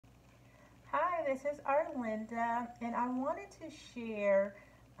Hi, this is Arlinda, and I wanted to share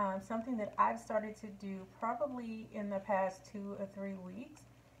something that I've started to do probably in the past 2 or 3 weeks.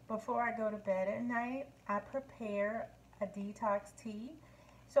 Before I go to bed at night, I prepare a detox tea.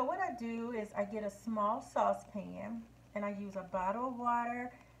 So, what I do is I get a small saucepan and I use a bottle of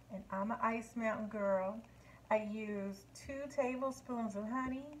water, and I'm an Ice Mountain girl. I use 2 tablespoons of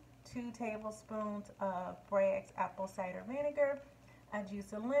honey, 2 tablespoons of Bragg's apple cider vinegar. I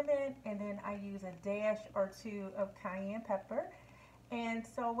juice a lemon, and then I use a dash or two of cayenne pepper. And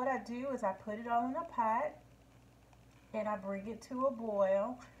so what I do is I put it all in a pot and I bring it to a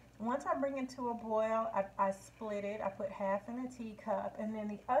boil. Once I bring it to a boil, I split it. I put half in a teacup, and then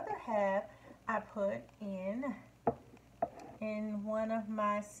the other half I put in one of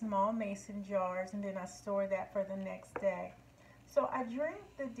my small mason jars, and then I store that for the next day. So I drink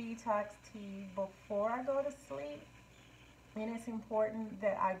the detox tea before I go to sleep, and it's important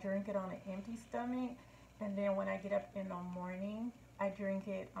that I drink it on an empty stomach. And then when I get up in the morning, I drink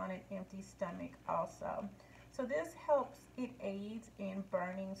it on an empty stomach also. So this helps, it aids in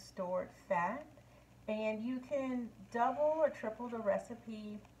burning stored fat. And you can double or triple the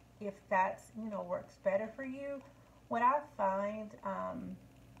recipe if that's, works better for you. What I find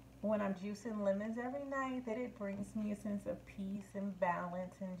when I'm juicing lemons every night, that it brings me a sense of peace and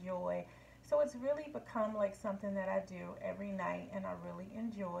balance and joy. So it's really become like something that I do every night, and I really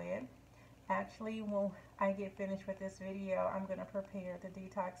enjoy it. Actually, when I get finished with this video, I'm going to prepare the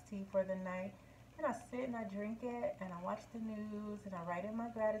detox tea for the night. And I sit and I drink it, and I watch the news, and I write in my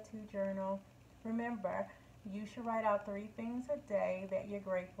gratitude journal. Remember, you should write out 3 things a day that you're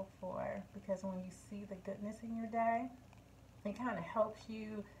grateful for, because when you see the goodness in your day, it kind of helps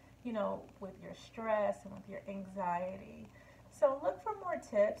you, with your stress and with your anxiety. So look for more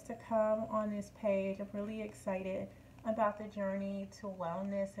tips to come on this page. I'm really excited about the journey to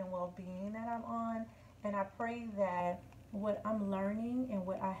wellness and well-being that I'm on. And I pray that what I'm learning and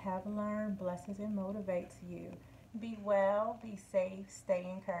what I have learned blesses and motivates you. Be well, be safe, stay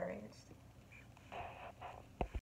encouraged.